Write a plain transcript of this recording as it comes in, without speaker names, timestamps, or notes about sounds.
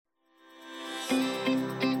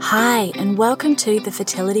Hi, and welcome to the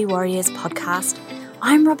Fertility Warriors podcast.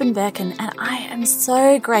 I'm Robin Birkin, and I am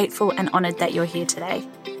so grateful and honoured that you're here today.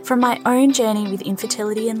 From my own journey with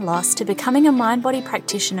infertility and loss to becoming a mind-body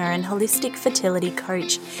practitioner and holistic fertility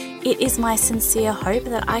coach, it is my sincere hope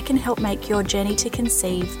that I can help make your journey to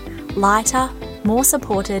conceive lighter, more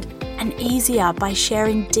supported, and easier by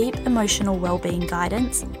sharing deep emotional well-being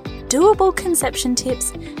guidance, doable conception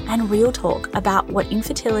tips, and real talk about what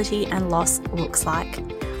infertility and loss looks like.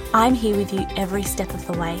 I'm here with you every step of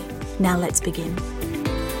the way. Now let's begin.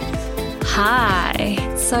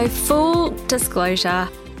 Hi. So full disclosure,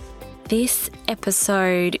 this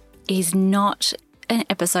episode is not an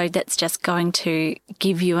episode that's just going to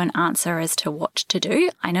give you an answer as to what to do.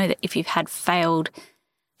 I know that if you've had failed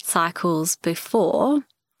cycles before,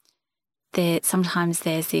 sometimes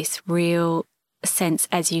there's this real sense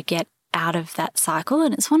as you get out of that cycle.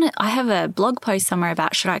 And I have a blog post somewhere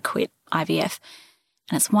about should I quit IVF?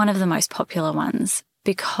 And it's one of the most popular ones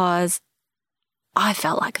because I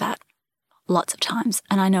felt like that lots of times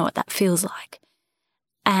and I know what that feels like.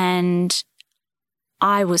 And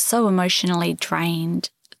I was so emotionally drained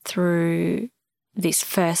through this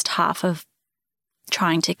first half of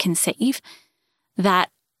trying to conceive that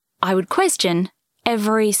I would question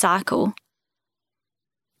every cycle,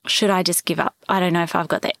 should I just give up? I don't know if I've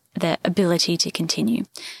got the ability to continue.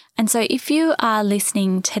 And so if you are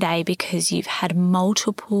listening today because you've had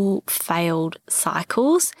multiple failed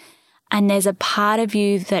cycles and there's a part of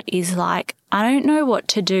you that is like, I don't know what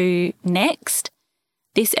to do next,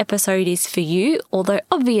 this episode is for you. Although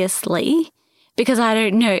obviously, because I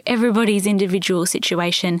don't know everybody's individual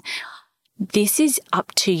situation, this is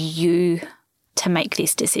up to you to make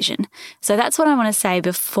this decision. So that's what I want to say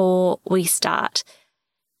before we start.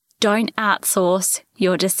 Don't outsource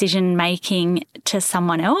your decision making to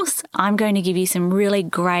someone else. I'm going to give you some really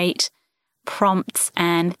great prompts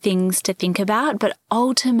and things to think about, but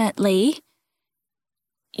ultimately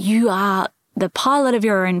you are the pilot of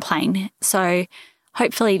your own plane. So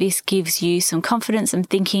hopefully this gives you some confidence and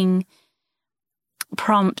thinking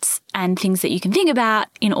prompts and things that you can think about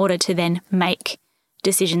in order to then make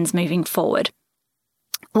decisions moving forward.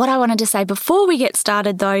 What I wanted to say before we get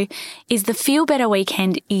started, though, is the Feel Better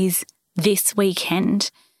Weekend is this weekend.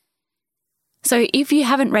 So if you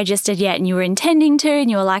haven't registered yet and you were intending to and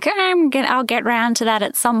you were like, I'll get round to that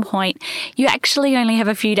at some point, you actually only have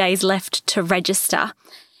a few days left to register.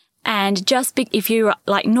 And if you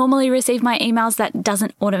normally receive my emails, that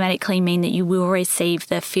doesn't automatically mean that you will receive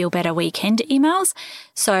the Feel Better Weekend emails.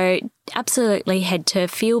 So absolutely head to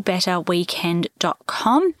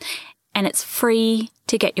feelbetterweekend.com and it's free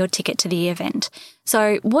to get your ticket to the event.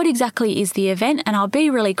 So what exactly is the event? And I'll be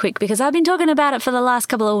really quick because I've been talking about it for the last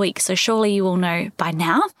couple of weeks, so surely you all know by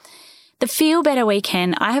now. The Feel Better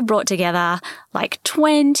Weekend, I have brought together like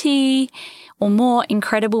 20 or more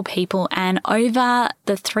incredible people, and over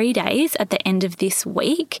the 3 days at the end of this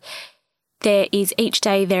week, each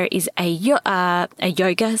day there is a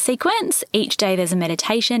yoga sequence, each day there's a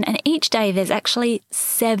meditation, and each day there's actually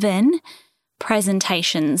 7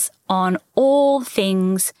 presentations on all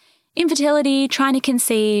things infertility, trying to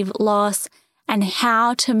conceive, loss, and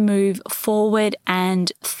how to move forward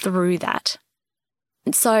and through that.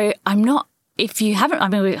 So we're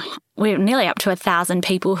nearly up to 1,000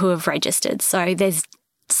 people who have registered. So there's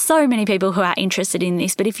so many people who are interested in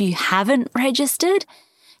this, but if you haven't registered,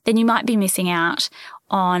 then you might be missing out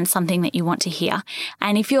on something that you want to hear.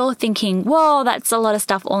 And if you're thinking, whoa, that's a lot of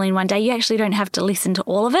stuff all in one day, you actually don't have to listen to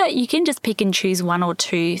all of it. You can just pick and choose 1 or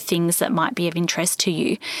 2 things that might be of interest to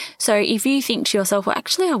you. So if you think to yourself, well,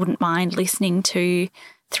 actually, I wouldn't mind listening to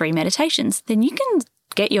 3 meditations, then you can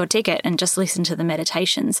get your ticket and just listen to the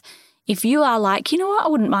meditations. If you are like, you know what, I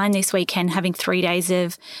wouldn't mind this weekend having 3 days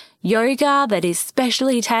of yoga that is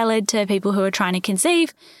specially tailored to people who are trying to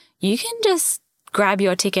conceive, you can just grab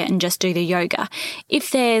your ticket and just do the yoga.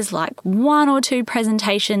 If there's like 1 or 2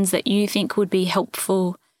 presentations that you think would be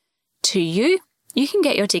helpful to you, you can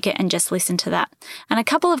get your ticket and just listen to that. And a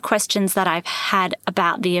couple of questions that I've had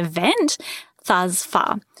about the event thus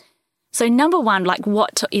far. So number 1,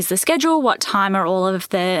 what is the schedule? What time are all of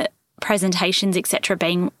the presentations, etc.,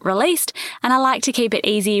 being released? And I like to keep it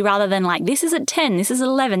easy rather than this is at 10, this is at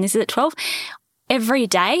 11, this is at 12. Every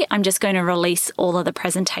day, I'm just going to release all of the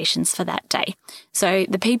presentations for that day. So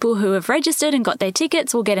the people who have registered and got their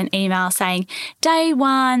tickets will get an email saying, day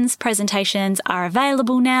 1's presentations are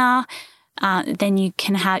available now. Then you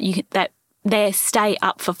can they stay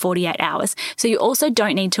up for 48 hours. So you also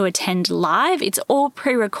don't need to attend live. It's all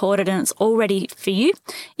pre-recorded and it's all ready for you.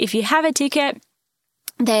 If you have a ticket,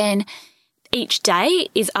 then each day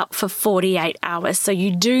is up for 48 hours. So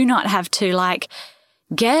you do not have to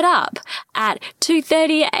get up at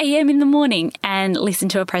 2:30 a.m. in the morning and listen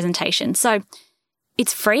to a presentation. So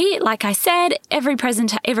it's free. Like I said, every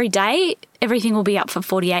day, everything will be up for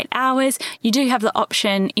 48 hours. You do have the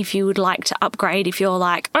option if you would like to upgrade, if you're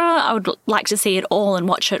like, I would like to see it all and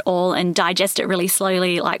watch it all and digest it really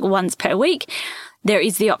slowly, like once per week. There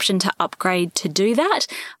is the option to upgrade to do that.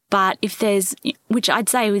 But if there's, which I'd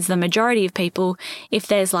say is the majority of people, if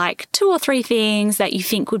there's like 2 or 3 things that you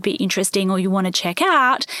think would be interesting or you want to check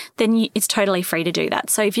out, then it's totally free to do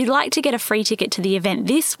that. So if you'd like to get a free ticket to the event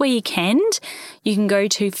this weekend, you can go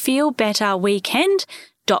to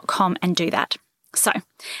feelbetterweekend.com and do that. So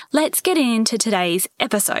let's get into today's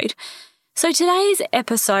episode. So today's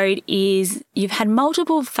episode is you've had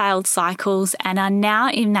multiple failed cycles and are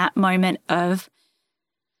now in that moment of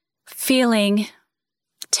feeling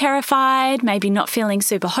terrified, maybe not feeling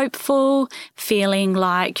super hopeful, feeling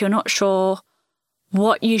like you're not sure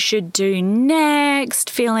what you should do next,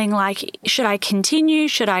 feeling like, should I continue?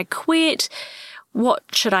 Should I quit? What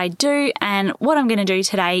should I do? And what I'm going to do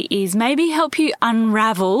today is maybe help you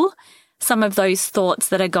unravel some of those thoughts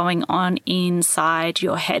that are going on inside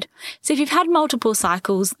your head. So if you've had multiple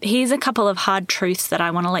cycles, here's a couple of hard truths that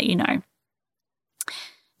I want to let you know.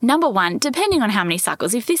 Number 1, depending on how many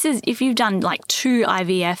cycles, if you've done like 2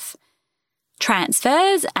 IVF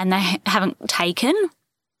transfers and they haven't taken,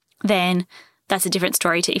 then that's a different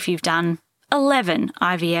story to if you've done 11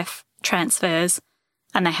 IVF transfers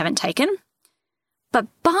and they haven't taken. But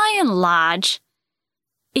by and large,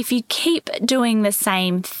 if you keep doing the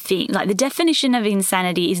same thing, like the definition of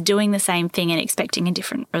insanity is doing the same thing and expecting a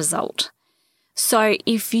different result. So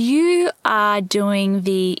if you are doing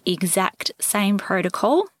the exact same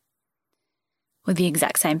protocol with the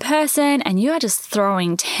exact same person and you are just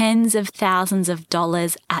throwing tens of thousands of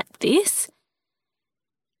dollars at this,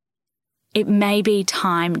 it may be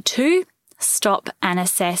time to stop and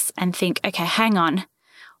assess and think, okay, hang on,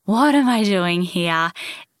 what am I doing here?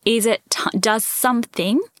 Does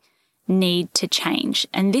something need to change?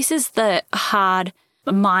 And this is the hard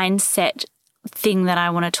mindset thing that I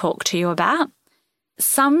want to talk to you about.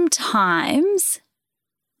 Sometimes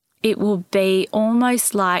it will be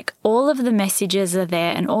almost like all of the messages are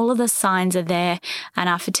there and all of the signs are there and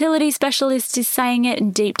our fertility specialist is saying it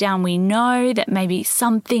and deep down we know that maybe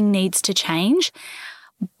something needs to change,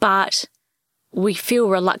 but we feel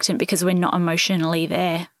reluctant because we're not emotionally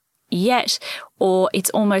there yet, or it's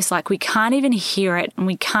almost like we can't even hear it and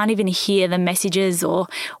we can't even hear the messages or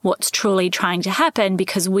what's truly trying to happen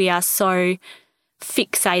because we are so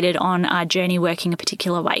fixated on our journey working a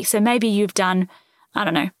particular way. So maybe you've done,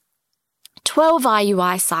 12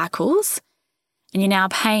 IUI cycles and you're now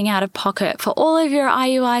paying out of pocket for all of your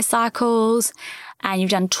IUI cycles and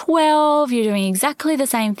you've done 12, you're doing exactly the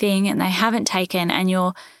same thing and they haven't taken, and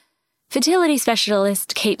your fertility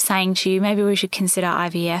specialist keeps saying to you, maybe we should consider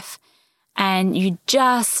IVF, and you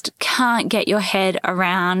just can't get your head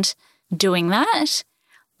around doing that,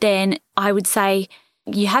 then I would say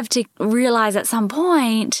you have to realize at some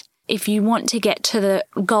point, if you want to get to the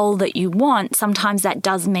goal that you want, sometimes that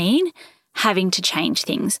does mean having to change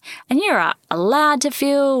things. And you're allowed to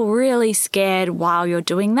feel really scared while you're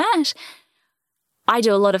doing that. I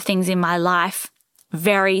do a lot of things in my life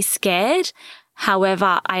very scared.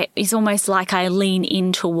 However, it's almost like I lean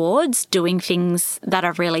in towards doing things that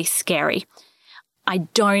are really scary. I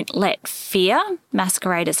don't let fear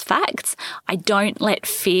masquerade as facts. I don't let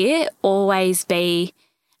fear always be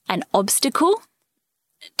an obstacle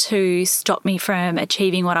to stop me from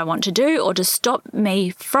achieving what I want to do or to stop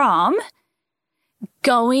me from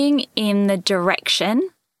going in the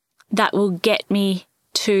direction that will get me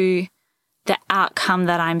to the outcome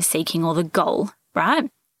that I'm seeking or the goal,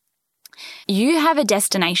 right? You have a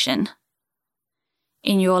destination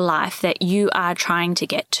in your life that you are trying to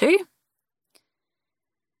get to.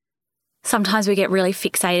 Sometimes we get really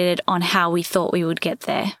fixated on how we thought we would get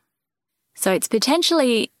there. So it's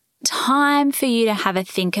potentially time for you to have a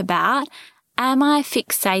think about, am I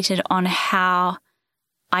fixated on how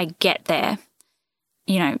I get there?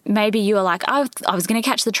 Maybe you are like, I was going to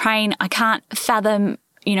catch the train. I can't fathom,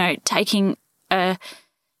 taking a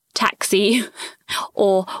taxi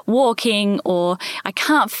or walking, or I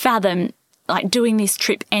can't fathom like doing this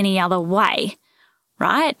trip any other way,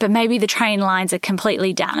 right? But maybe the train lines are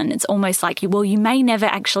completely down and it's almost like you may never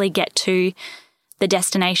actually get to the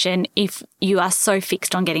destination if you are so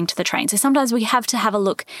fixed on getting to the train. So sometimes we have to have a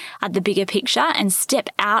look at the bigger picture and step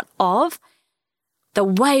out of the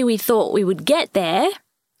way we thought we would get there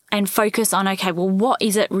and focus on, okay, well, what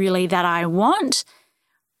is it really that I want?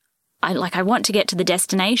 I want to get to the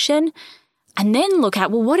destination. And then look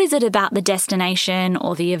at, well, what is it about the destination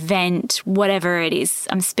or the event, whatever it is?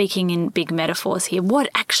 I'm speaking in big metaphors here. What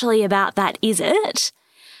actually about that is it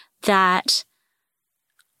that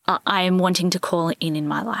I am wanting to call in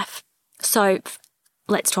my life? So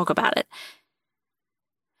let's talk about it.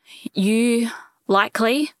 You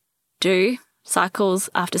likely do cycles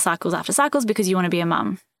after cycles after cycles because you want to be a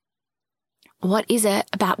mum. What is it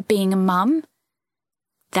about being a mum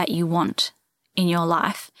that you want in your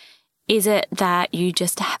life? Is it that you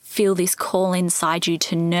just feel this call inside you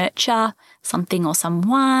to nurture something or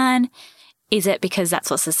someone? Is it because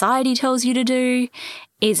that's what society tells you to do?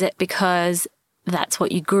 Is it because that's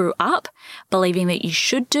what you grew up believing that you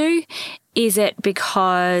should do? Is it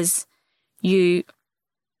because you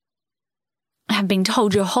have been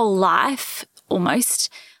told your whole life almost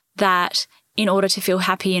that in order to feel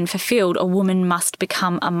happy and fulfilled, a woman must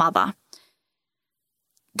become a mother?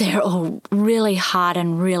 They're all really hard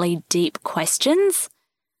and really deep questions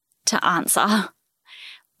to answer.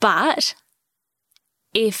 But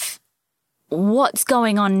if what's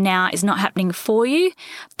going on now is not happening for you,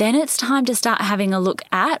 then it's time to start having a look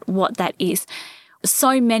at what that is.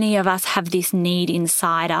 So many of us have this need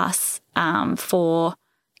inside us for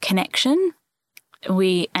connection.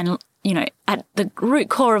 At the root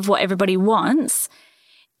core of what everybody wants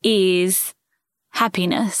is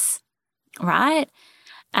happiness, right?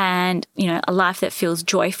 And, a life that feels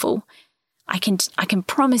joyful. I can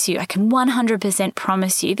promise you, I can 100%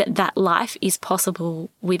 promise you that life is possible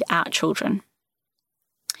without children.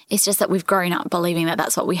 It's just that we've grown up believing that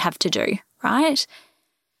that's what we have to do, right?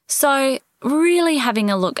 So really having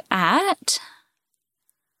a look at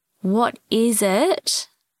what is it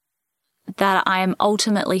that I am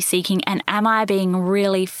ultimately seeking, and am I being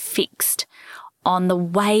really fixed on the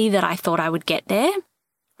way that I thought I would get there,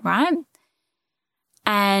 right?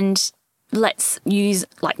 And let's use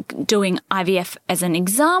doing IVF as an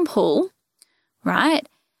example, right?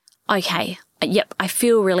 Okay, yep, I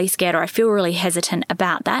feel really scared or I feel really hesitant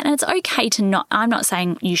about that. And it's okay to I'm not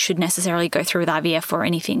saying you should necessarily go through with IVF or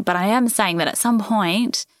anything, but I am saying that at some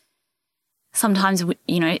point, sometimes,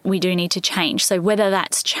 we do need to change. So whether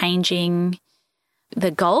that's changing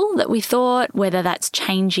the goal that we thought, whether that's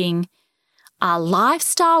changing our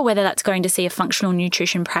lifestyle, whether that's going to see a functional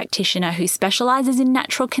nutrition practitioner who specializes in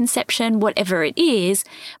natural conception, whatever it is,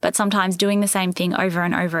 but sometimes doing the same thing over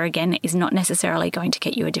and over again is not necessarily going to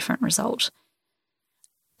get you a different result.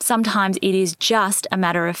 Sometimes it is just a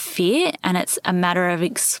matter of fear, and it's a matter of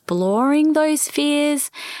exploring those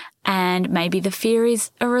fears. And maybe the fear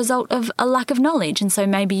is a result of a lack of knowledge. And so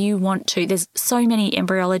maybe you want to, there's so many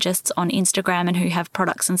embryologists on Instagram and who have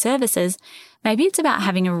products and services. Maybe it's about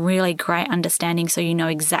having a really great understanding so you know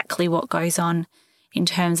exactly what goes on in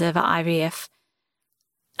terms of IVF,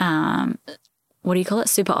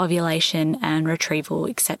 super ovulation and retrieval,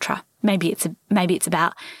 etc. Maybe it's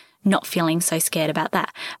about not feeling so scared about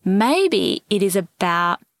that. Maybe it is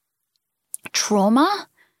about trauma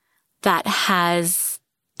that has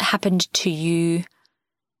happened to you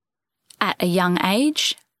at a young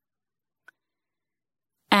age,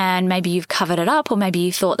 and maybe you've covered it up, or maybe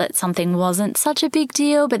you thought that something wasn't such a big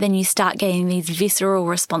deal, but then you start getting these visceral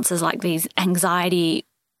responses, like these anxiety,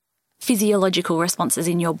 physiological responses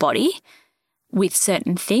in your body with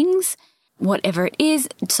certain things, whatever it is.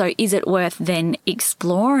 So is it worth then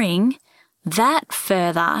exploring that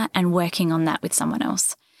further and working on that with someone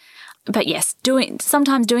else? But yes,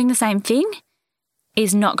 sometimes doing the same thing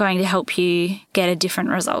is not going to help you get a different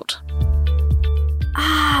result.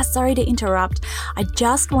 Sorry to interrupt. I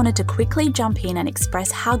just wanted to quickly jump in and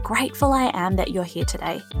express how grateful I am that you're here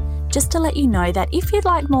today. Just to let you know that if you'd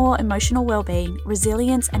like more emotional well-being,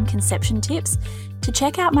 resilience and conception tips, to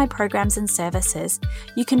check out my programs and services,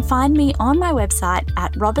 you can find me on my website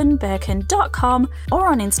at robinbirkin.com or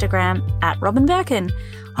on Instagram at robinbirkin.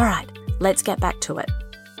 All right, let's get back to it.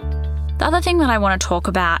 The other thing that I want to talk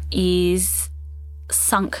about is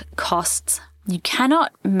sunk costs. You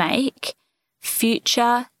cannot make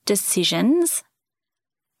future decisions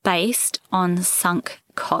based on sunk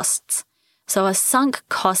costs. So a sunk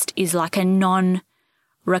cost is like a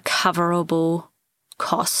non-recoverable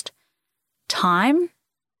cost. Time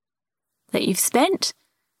that you've spent,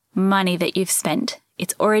 money that you've spent.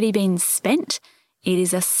 It's already been spent. It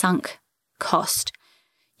is a sunk cost.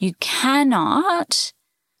 You cannot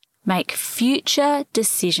make future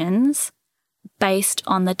decisions based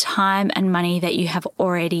on the time and money that you have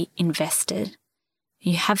already invested.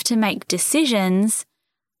 You have to make decisions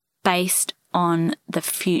based on the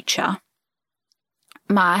future.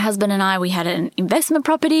 My husband and I, we had an investment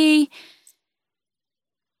property,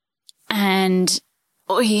 and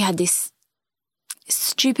he had this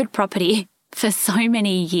stupid property for so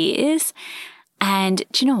many years. And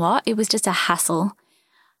do you know what? It was just a hassle.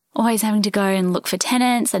 Always having to go and look for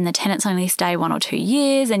tenants, and the tenants only stay 1 or 2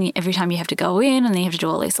 years, and every time you have to go in and then you have to do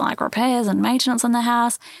all these like repairs and maintenance on the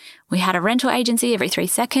house. We had a rental agency every 3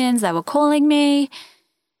 seconds. They were calling me,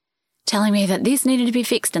 telling me that this needed to be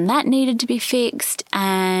fixed and that needed to be fixed.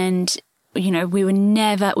 And, you know, we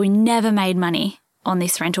never made money on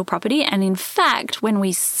this rental property. And in fact, when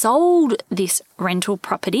we sold this rental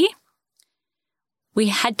property, we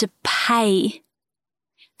had to pay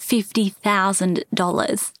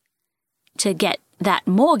 $50,000 to get that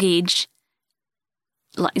mortgage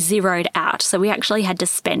like zeroed out. So we actually had to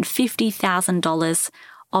spend $50,000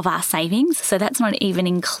 of our savings. So that's not even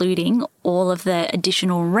including all of the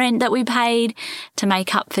additional rent that we paid to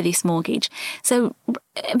make up for this mortgage. So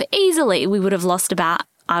easily we would have lost about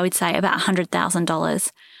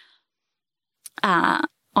 $100,000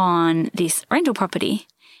 on this rental property.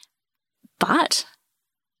 But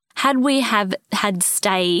had we had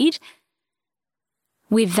stayed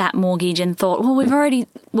with that mortgage and thought, well,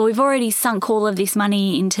 we've already sunk all of this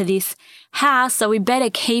money into this house, so we better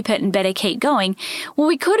keep it and better keep going. Well,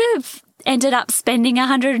 we could have ended up spending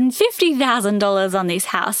 $150,000 on this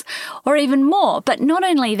house or even more. But not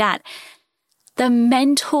only that, the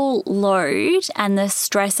mental load and the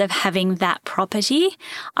stress of having that property,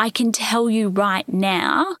 I can tell you right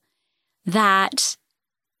now that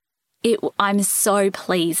I'm so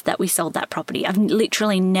pleased that we sold that property. I've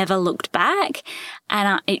literally never looked back,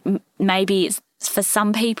 and maybe it's for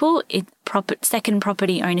some people, second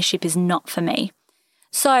property ownership is not for me.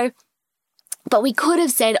 So, but we could have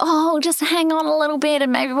said, oh, just hang on a little bit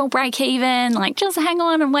and maybe we'll break even. Like, just hang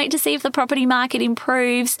on and wait to see if the property market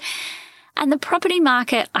improves. And the property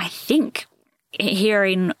market, I think, here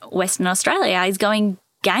in Western Australia is going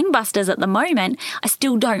gangbusters at the moment. I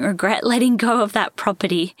still don't regret letting go of that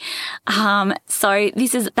property. So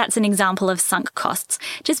that's an example of sunk costs.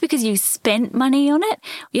 Just because you spent money on it,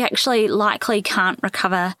 you actually likely can't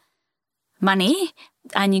recover money,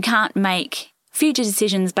 and you can't make future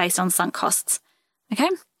decisions based on sunk costs. Okay?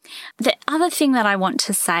 The other thing that I want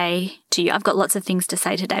to say to you, I've got lots of things to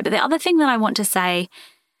say today, but the other thing that I want to say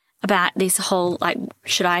about this whole, like,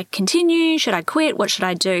 should I continue? Should I quit? What should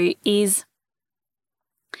I do? Is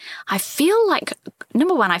I feel like,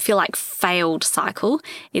 number one, I feel like failed cycle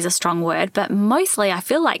is a strong word, but mostly I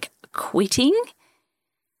feel like quitting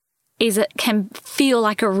can feel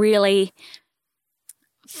like a really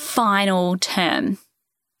final term.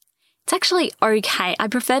 It's actually okay. I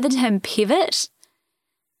prefer the term pivot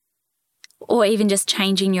or even just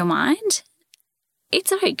changing your mind.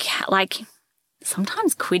 It's okay. Like,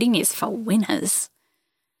 sometimes quitting is for winners.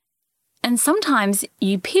 And sometimes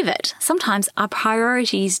you pivot. Sometimes our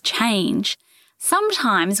priorities change.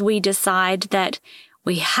 Sometimes we decide that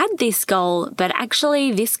we had this goal, but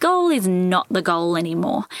actually this goal is not the goal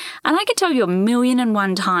anymore. And I can tell you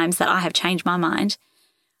 1,000,001 times that I have changed my mind.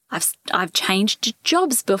 I've changed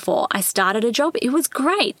jobs before. I started a job, it was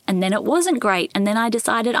great, and then it wasn't great, and then I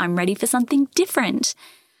decided I'm ready for something different.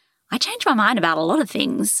 I change my mind about a lot of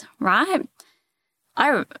things, right?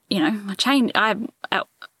 I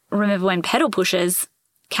remember when pedal pushers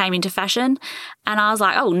came into fashion, and I was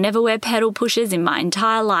like, oh, never wear pedal pushers in my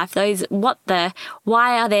entire life.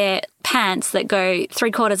 Why are there pants that go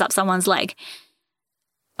 3/4 up someone's leg?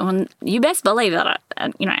 Well, you best believe that,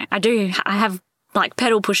 I have like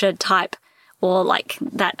pedal pusher type or like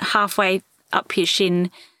that halfway up your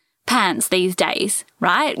shin pants these days,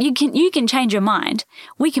 right? You can change your mind.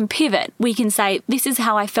 We can pivot. We can say, this is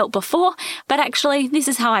how I felt before, but actually this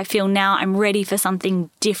is how I feel now. I'm ready for something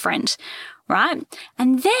different, right?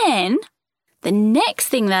 And then the next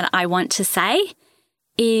thing that I want to say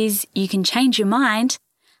is you can change your mind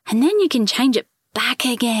and then you can change it back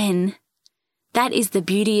again. That is the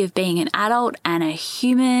beauty of being an adult and a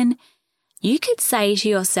human. You could say to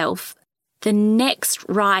yourself, the next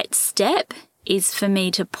right step is for me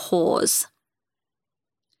to pause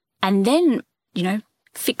and then,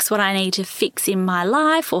 fix what I need to fix in my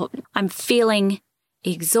life, or I'm feeling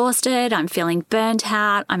exhausted, I'm feeling burnt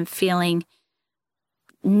out, I'm feeling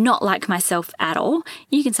not like myself at all.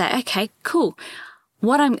 You can say, okay, cool.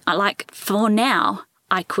 What I'm like for now,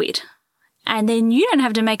 I quit. And then you don't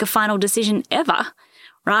have to make a final decision ever,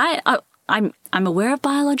 right? I'm aware of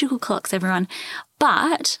biological clocks, everyone,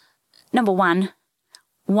 but number one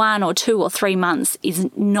or 2 or 3 months is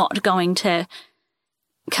not going to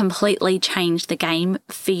completely change the game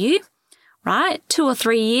for you, right? 2 or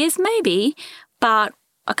 3 years maybe, but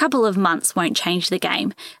a couple of months won't change the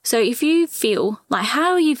game. So if you feel like,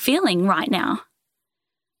 how are you feeling right now?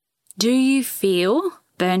 Do you feel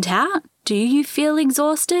burnt out? Do you feel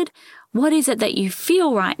exhausted? What is it that you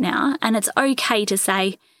feel right now? And it's okay to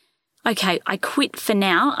say, okay, I quit for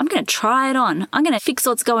now. I'm going to try it on. I'm going to fix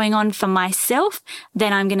what's going on for myself.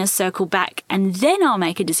 Then I'm going to circle back and then I'll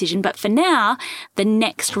make a decision. But for now, the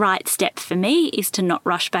next right step for me is to not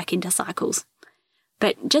rush back into cycles.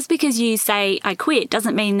 But just because you say I quit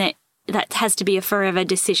doesn't mean that that has to be a forever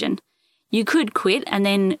decision. You could quit and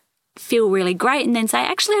then feel really great and then say,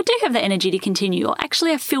 actually, I do have the energy to continue, or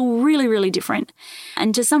actually, I feel really, really different.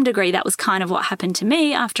 And to some degree, that was kind of what happened to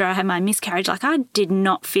me after I had my miscarriage. Like, I did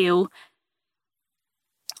not feel,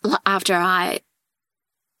 after I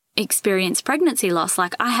experienced pregnancy loss,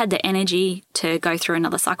 like I had the energy to go through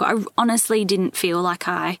another cycle. I honestly didn't feel like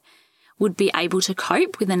I would be able to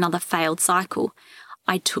cope with another failed cycle.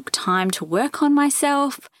 I took time to work on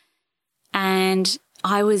myself, and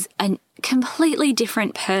I was a completely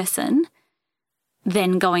different person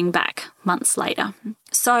than going back months later.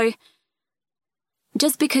 So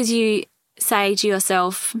just because you say to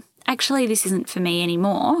yourself, actually, this isn't for me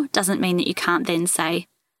anymore, doesn't mean that you can't then say,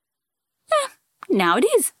 now it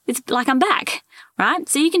is. It's like I'm back, right?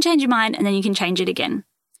 So you can change your mind and then you can change it again.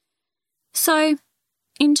 So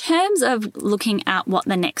in terms of looking at what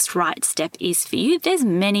the next right step is for you, there's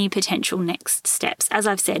many potential next steps. As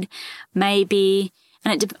I've said, maybe,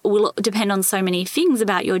 and it will depend on so many things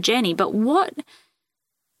about your journey, but what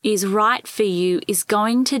is right for you is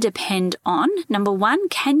going to depend on, number one,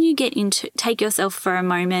 can you take yourself for a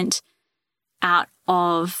moment out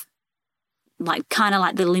of kind of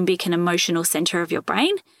like the limbic and emotional center of your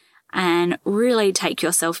brain and really take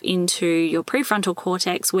yourself into your prefrontal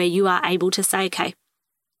cortex where you are able to say, okay,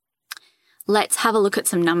 let's have a look at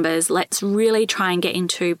some numbers. Let's really try and get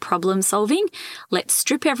into problem solving. Let's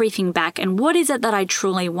strip everything back. And what is it that I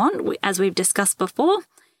truly want? As we've discussed before,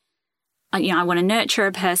 I want to nurture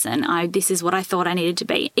a person. This is what I thought I needed to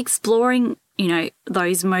be. Exploring,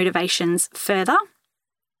 those motivations further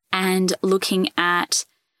and looking at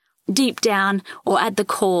deep down or at the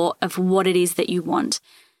core of what it is that you want,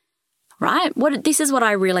 right? This is what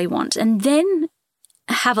I really want. And then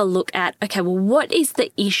have a look at, okay, well, what is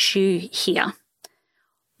the issue here?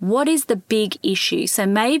 What is the big issue? So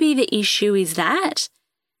maybe the issue is that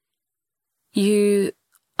you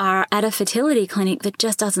are at a fertility clinic that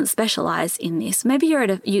just doesn't specialize in this. Maybe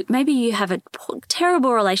maybe you have a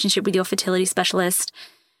terrible relationship with your fertility specialist.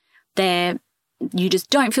 You just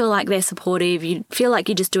don't feel like they're supportive. You feel like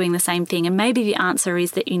you're just doing the same thing. And maybe the answer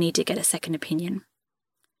is that you need to get a second opinion.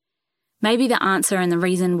 Maybe the answer and the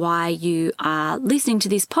reason why you are listening to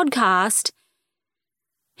this podcast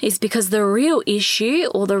is because the real issue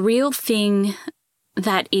or the real thing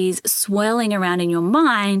that is swirling around in your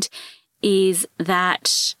mind is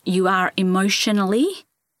that you are emotionally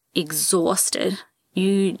exhausted.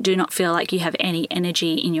 You do not feel like you have any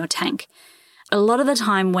energy in your tank. A lot of the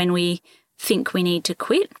time when we think we need to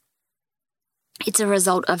quit, it's a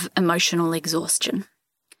result of emotional exhaustion.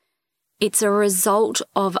 It's a result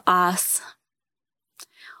of us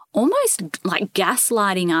almost like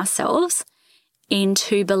gaslighting ourselves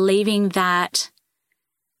into believing that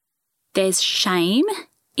there's shame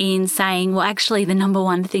in saying, well, actually, the number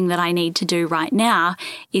one thing that I need to do right now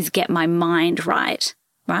is get my mind right?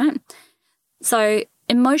 So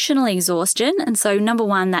emotional exhaustion. And so number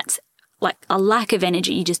one, that's like a lack of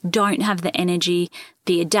energy. You just don't have the energy,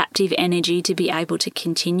 the adaptive energy to be able to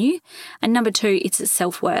continue. And number two, it's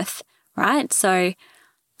self-worth, right? So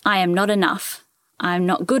I am not enough. I'm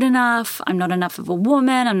not good enough. I'm not enough of a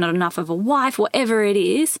woman. I'm not enough of a wife, whatever it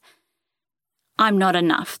is. I'm not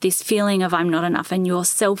enough. This feeling of I'm not enough, and your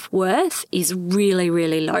self-worth is really,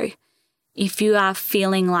 really low. If you are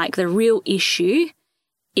feeling like the real issue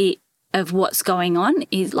of what's going on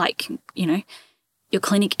is like, your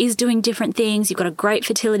clinic is doing different things. You've got a great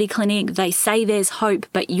fertility clinic. They say there's hope,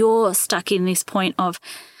 but you're stuck in this point of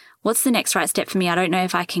what's the next right step for me? I don't know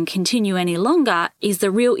if I can continue any longer. Is the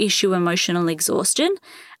real issue emotional exhaustion?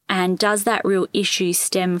 And does that real issue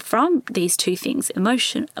stem from these two things,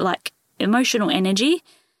 emotional energy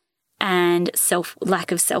and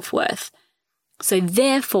lack of self-worth? So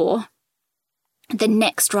therefore, the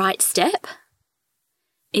next right step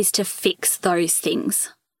is to fix those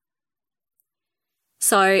things.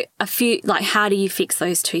 So how do you fix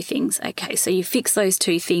those two things? Okay, so you fix those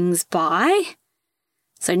two things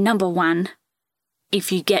so number one,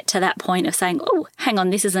 if you get to that point of saying, oh, hang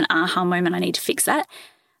on, this is an aha moment, I need to fix that.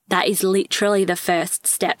 That is literally the first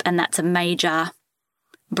step, and that's a major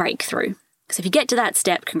breakthrough. So if you get to that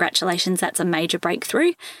step, congratulations, that's a major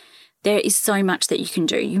breakthrough. There is so much that you can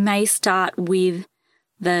do. You may start with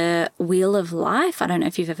the Wheel of Life. I don't know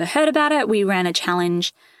if you've ever heard about it. We ran a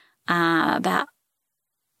challenge about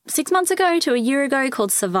 6 months ago to a year ago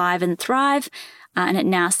called Survive and Thrive, and it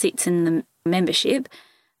now sits in the membership.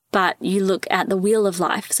 But you look at the wheel of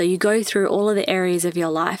life. So you go through all of the areas of your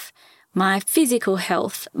life, my physical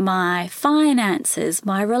health, my finances,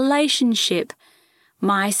 my relationship,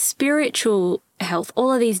 my spiritual health,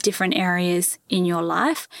 all of these different areas in your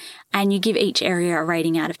life, and you give each area a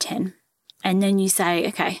rating out of 10. And then you say,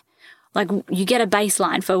 okay, like you get a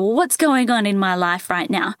baseline for, well, what's going on in my life right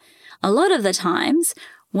now? A lot of the times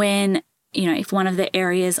when, if one of the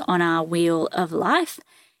areas on our wheel of life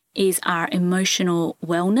is our emotional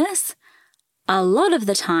wellness, a lot of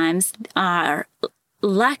the times our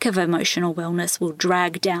lack of emotional wellness will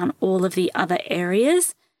drag down all of the other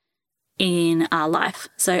areas in our life.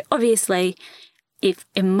 So obviously, if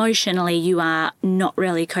emotionally you are not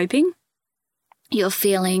really coping, you're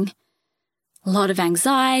feeling a lot of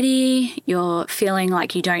anxiety, you're feeling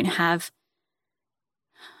like you don't have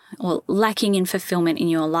or lacking in fulfillment in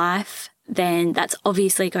your life, then that's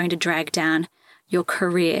obviously going to drag down your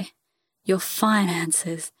career, your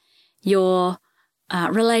finances, your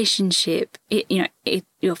relationship,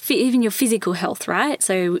 even your physical health, right?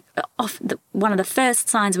 So one of the first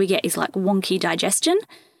signs we get is like wonky digestion,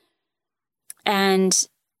 and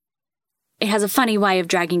it has a funny way of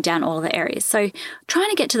dragging down all of the areas. So trying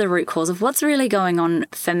to get to the root cause of what's really going on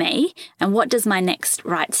for me and what does my next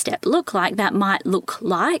right step look like, that might look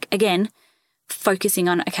like, again, focusing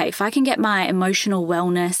on, okay, if I can get my emotional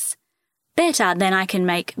wellness better, then I can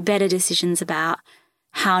make better decisions about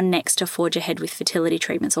how next to forge ahead with fertility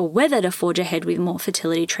treatments or whether to forge ahead with more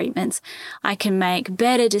fertility treatments. I can make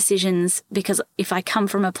better decisions because if I come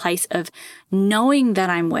from a place of knowing that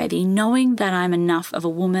I'm worthy, knowing that I'm enough of a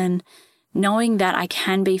woman, knowing that I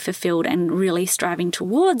can be fulfilled and really striving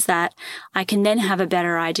towards that, I can then have a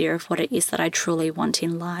better idea of what it is that I truly want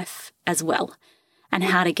in life as well and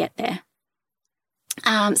how to get there.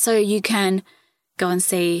 So you can go and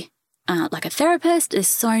see like a therapist. There's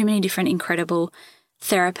so many different incredible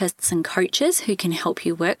therapists and coaches who can help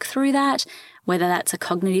you work through that, whether that's a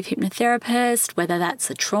cognitive hypnotherapist, whether that's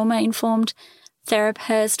a trauma-informed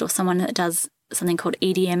therapist or someone that does something called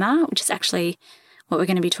EDMR, which is actually what we're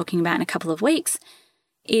going to be talking about in a couple of weeks,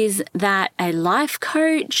 is that a life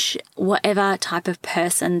coach, whatever type of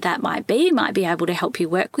person that might be able to help you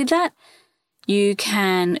work with that. You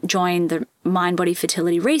can join the Mind Body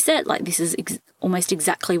Fertility Reset. Like this is almost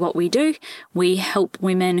exactly what we do. We help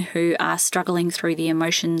women who are struggling through the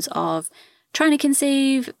emotions of trying to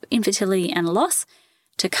conceive, infertility and loss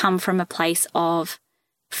to come from a place of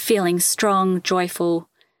feeling strong, joyful,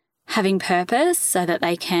 having purpose so that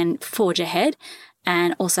they can forge ahead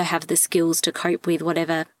and also have the skills to cope with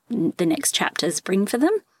whatever the next chapters bring for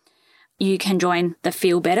them. You can join the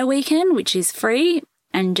Feel Better Weekend, which is free,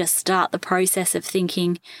 and just start the process of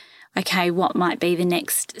thinking, okay, what might be the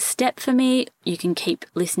next step for me? You can keep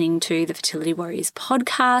listening to the Fertility Warriors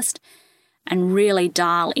podcast and really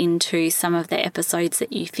dial into some of the episodes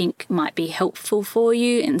that you think might be helpful for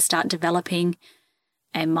you and start developing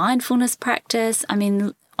a mindfulness practice. I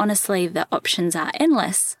mean, honestly, the options are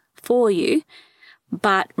endless for you,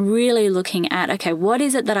 but really looking at, okay, what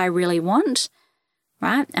is it that I really want,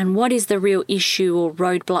 right? And what is the real issue or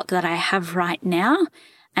roadblock that I have right now?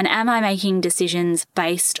 And am I making decisions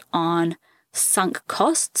based on sunk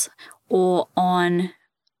costs or on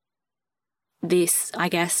this, I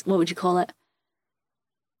guess, what would you call it?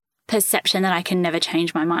 Perception that I can never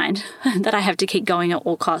change my mind, that I have to keep going at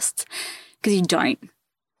all costs, because you don't.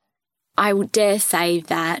 I would dare say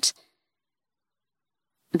that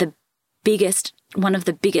one of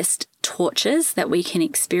the biggest tortures that we can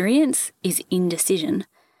experience is indecision.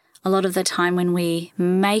 A lot of the time when we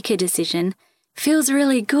make a decision, feels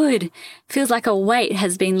really good, feels like a weight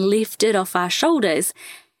has been lifted off our shoulders.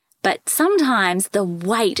 But sometimes the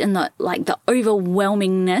weight and the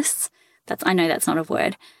overwhelmingness, I know that's not a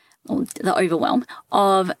word, the overwhelm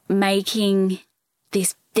of making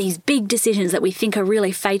these big decisions that we think are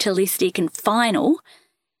really fatalistic and final,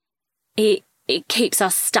 it keeps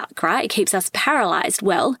us stuck, right? It keeps us paralyzed.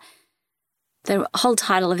 Well, the whole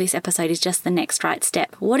title of this episode is just the next right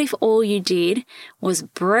step. What if all you did was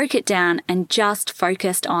broke it down and just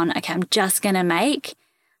focused on, okay, I'm just going to make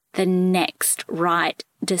the next right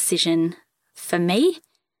decision for me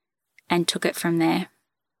and took it from there.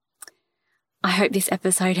 I hope this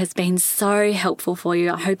episode has been so helpful for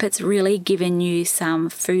you. I hope it's really given you some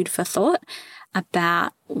food for thought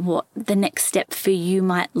about what the next step for you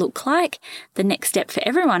might look like. The next step for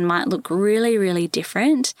everyone might look really, really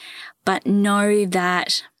different. But know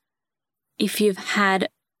that if you've had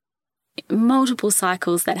multiple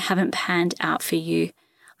cycles that haven't panned out for you,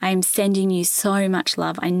 I am sending you so much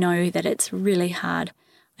love. I know that it's really hard.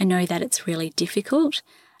 I know that it's really difficult,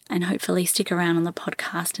 and hopefully stick around on the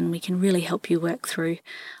podcast and we can really help you work through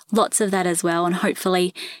lots of that as well. And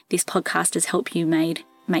hopefully this podcast has helped you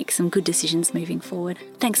make some good decisions moving forward.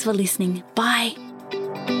 Thanks for listening. Bye.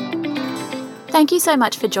 Thank you so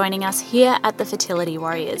much for joining us here at the Fertility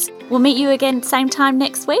Warriors. We'll meet you again same time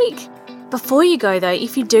next week. Before you go though,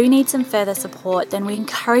 if you do need some further support, then we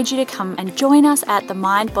encourage you to come and join us at the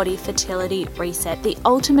Mind Body Fertility Reset, the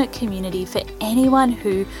ultimate community for anyone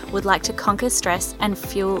who would like to conquer stress and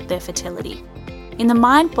fuel their fertility. In the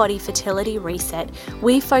Mind Body Fertility Reset,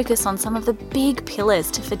 we focus on some of the big pillars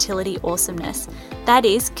to fertility awesomeness. That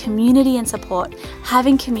is community and support,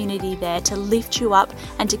 having community there to lift you up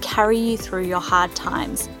and to carry you through your hard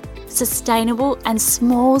times. Sustainable and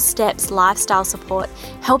small steps lifestyle support,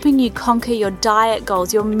 helping you conquer your diet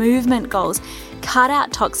goals, your movement goals, cut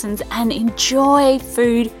out toxins and enjoy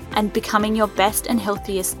food and becoming your best and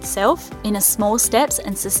healthiest self in a small steps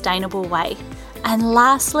and sustainable way. And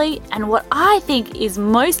lastly, and what I think is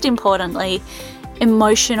most importantly,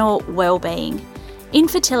 emotional well-being.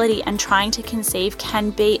 Infertility and trying to conceive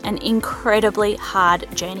can be an incredibly hard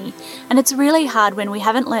journey. And it's really hard when we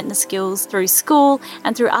haven't learnt the skills through school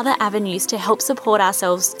and through other avenues to help support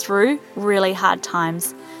ourselves through really hard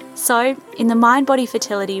times. So in the Mind Body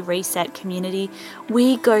Fertility Reset community,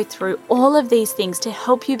 we go through all of these things to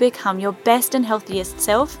help you become your best and healthiest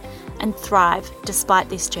self and thrive despite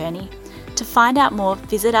this journey. To find out more,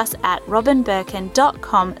 visit us at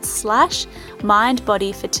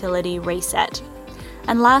robinbirkin.com/mindbodyfertilityreset.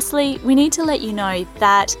 And lastly, we need to let you know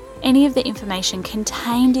that any of the information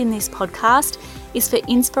contained in this podcast is for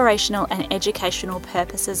inspirational and educational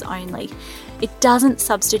purposes only. It doesn't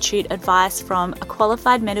substitute advice from a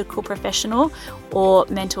qualified medical professional or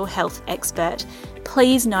mental health expert.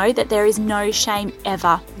 Please know that there is no shame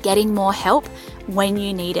ever getting more help when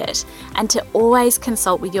you need it, and to always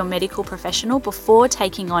consult with your medical professional before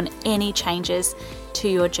taking on any changes to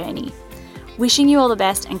your journey. Wishing you all the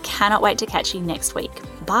best and cannot wait to catch you next week.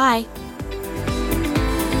 Bye.